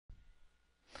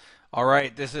All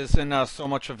right, this isn't so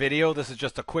much a video. This is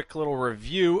just a quick little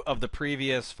review of the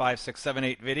previous 5, 6, 7,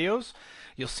 8 videos.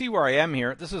 You'll see where I am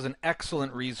here. This is an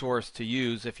excellent resource to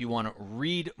use if you want to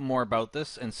read more about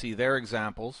this and see their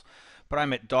examples. But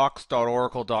I'm at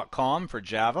docs.oracle.com for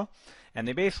Java, and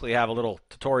they basically have a little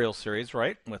tutorial series,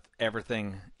 right, with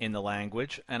everything in the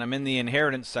language. And I'm in the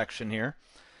inheritance section here.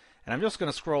 And I'm just going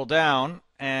to scroll down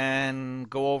and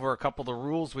go over a couple of the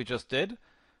rules we just did,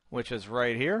 which is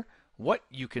right here. What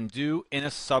you can do in a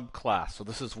subclass. So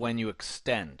this is when you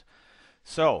extend.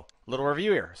 So, little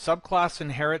review here. Subclass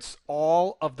inherits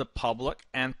all of the public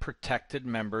and protected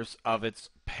members of its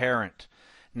parent.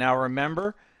 Now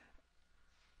remember,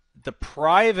 the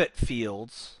private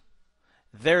fields,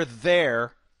 they're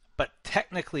there, but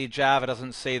technically Java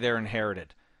doesn't say they're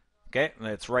inherited. Okay,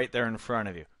 it's right there in front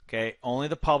of you. Okay, only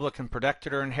the public and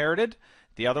protected are inherited.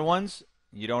 The other ones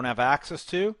you don't have access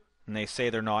to, and they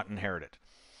say they're not inherited.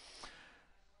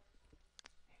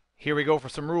 Here we go for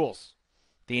some rules.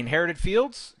 The inherited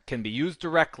fields can be used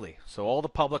directly, so all the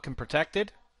public and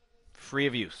protected, free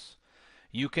of use.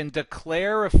 You can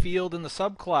declare a field in the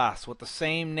subclass with the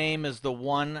same name as the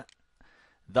one,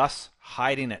 thus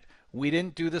hiding it. We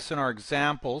didn't do this in our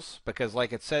examples because,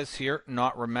 like it says here,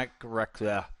 not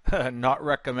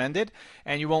recommended,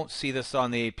 and you won't see this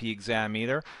on the AP exam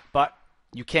either, but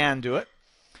you can do it.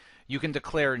 You can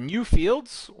declare new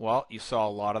fields. Well, you saw a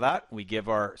lot of that. We give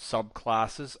our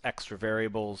subclasses extra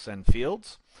variables and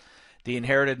fields. The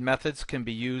inherited methods can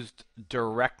be used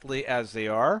directly as they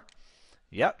are.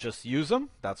 Yep, just use them.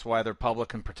 That's why they're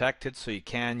public and protected, so you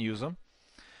can use them.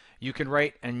 You can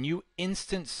write a new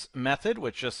instance method,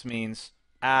 which just means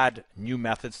add new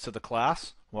methods to the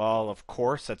class. Well, of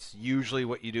course, that's usually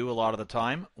what you do a lot of the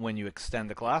time when you extend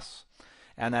the class.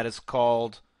 And that is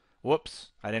called, whoops,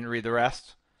 I didn't read the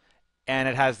rest. And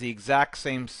it has the exact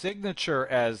same signature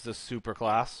as the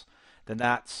superclass, then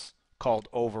that's called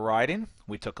overriding.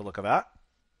 We took a look at that.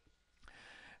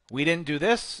 We didn't do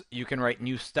this. You can write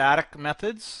new static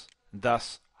methods,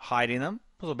 thus hiding them.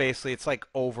 So basically, it's like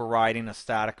overriding a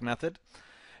static method.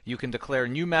 You can declare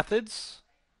new methods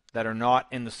that are not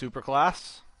in the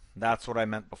superclass. That's what I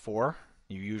meant before.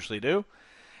 You usually do.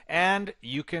 And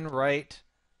you can write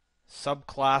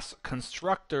subclass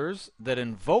constructors that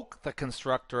invoke the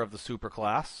constructor of the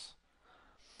superclass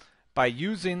by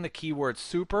using the keyword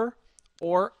super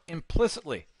or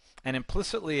implicitly. And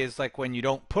implicitly is like when you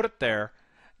don't put it there,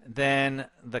 then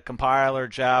the compiler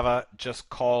Java just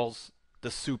calls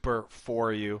the super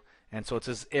for you, and so it's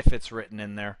as if it's written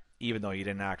in there, even though you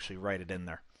didn't actually write it in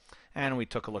there. And we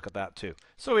took a look at that too.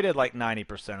 So we did like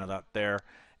 90% of that there,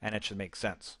 and it should make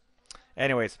sense.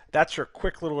 Anyways, that's your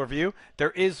quick little review.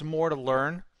 There is more to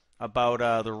learn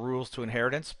about the rules to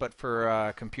inheritance, but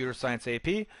for computer science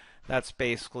AP, that's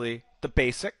basically the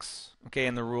basics, okay,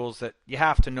 and the rules that you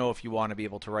have to know if you want to be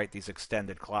able to write these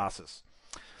extended classes.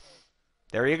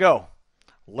 There you go.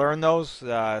 Learn those.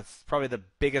 It's probably the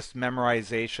biggest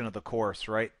memorization of the course,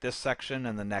 right? This section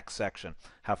and the next section.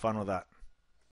 Have fun with that.